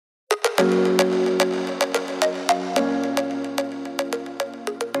Hi,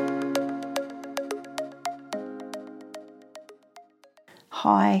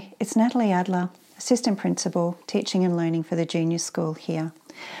 it's Natalie Adler, Assistant Principal, Teaching and Learning for the Junior School here.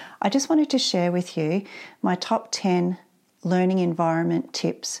 I just wanted to share with you my top 10 learning environment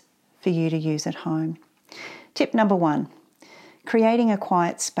tips for you to use at home. Tip number 1, creating a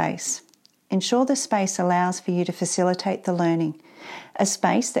quiet space. Ensure the space allows for you to facilitate the learning, a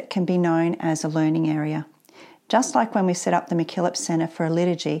space that can be known as a learning area. Just like when we set up the MacKillop Centre for a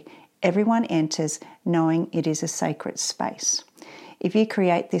liturgy, everyone enters knowing it is a sacred space. If you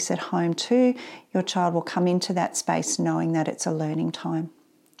create this at home too, your child will come into that space knowing that it's a learning time.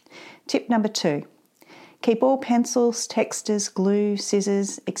 Tip number 2, keep all pencils, texters, glue,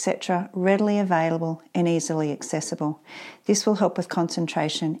 scissors, etc. readily available and easily accessible. This will help with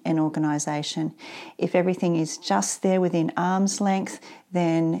concentration and organisation. If everything is just there within arm's length,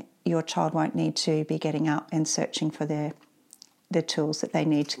 then your child won't need to be getting up and searching for the tools that they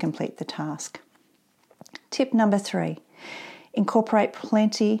need to complete the task. Tip number 3, incorporate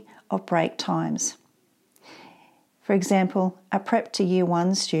plenty of break times. For example, a prep to Year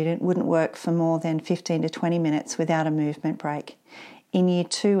 1 student wouldn't work for more than 15 to 20 minutes without a movement break. In Year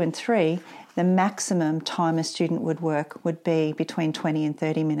 2 and 3, the maximum time a student would work would be between 20 and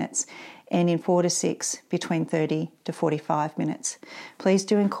 30 minutes, and in 4 to 6, between 30 to 45 minutes. Please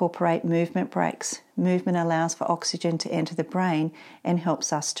do incorporate movement breaks. Movement allows for oxygen to enter the brain and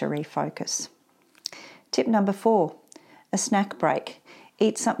helps us to refocus. Tip number 4, a snack break.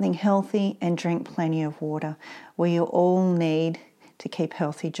 Eat something healthy and drink plenty of water. We all need to keep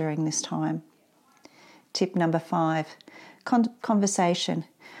healthy during this time. Tip number 5, conversation.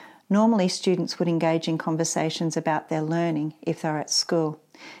 Normally students would engage in conversations about their learning if they're at school.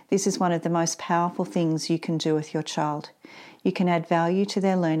 This is one of the most powerful things you can do with your child. You can add value to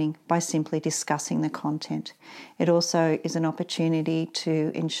their learning by simply discussing the content. It also is an opportunity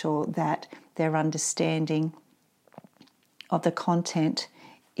to ensure that their understanding of the content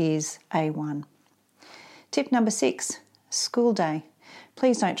is A1. Tip number 6, school day.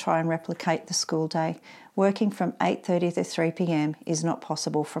 Please don't try and replicate the school day. Working from 8:30 to 3 p.m. is not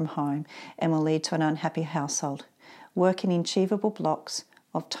possible from home and will lead to an unhappy household. Work in achievable blocks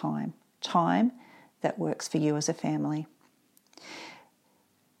of time that works for you as a family.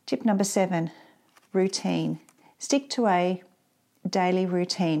 Tip number 7, routine. Stick to a daily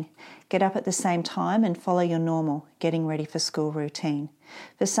routine. Get up at the same time and follow your normal getting ready for school routine.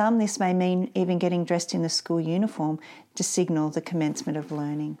 For some, this may mean even getting dressed in the school uniform to signal the commencement of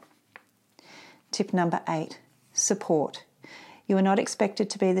learning. Tip number 8, support. You are not expected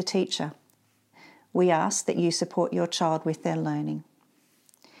to be the teacher. We ask that you support your child with their learning.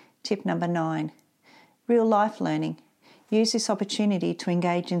 Tip number 9, real life learning. Use this opportunity to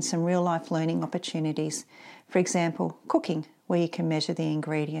engage in some real life learning opportunities. For example, cooking, where you can measure the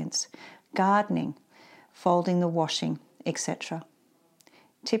ingredients, gardening, folding the washing, etc.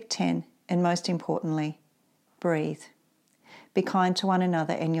 Tip 10, and most importantly, breathe. Be kind to one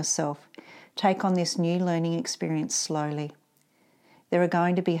another and yourself. Take on this new learning experience slowly. There are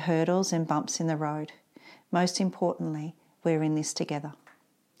going to be hurdles and bumps in the road. Most importantly, we're in this together.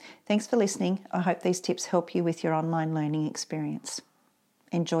 Thanks for listening. I hope these tips help you with your online learning experience.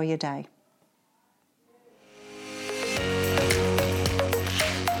 Enjoy your day.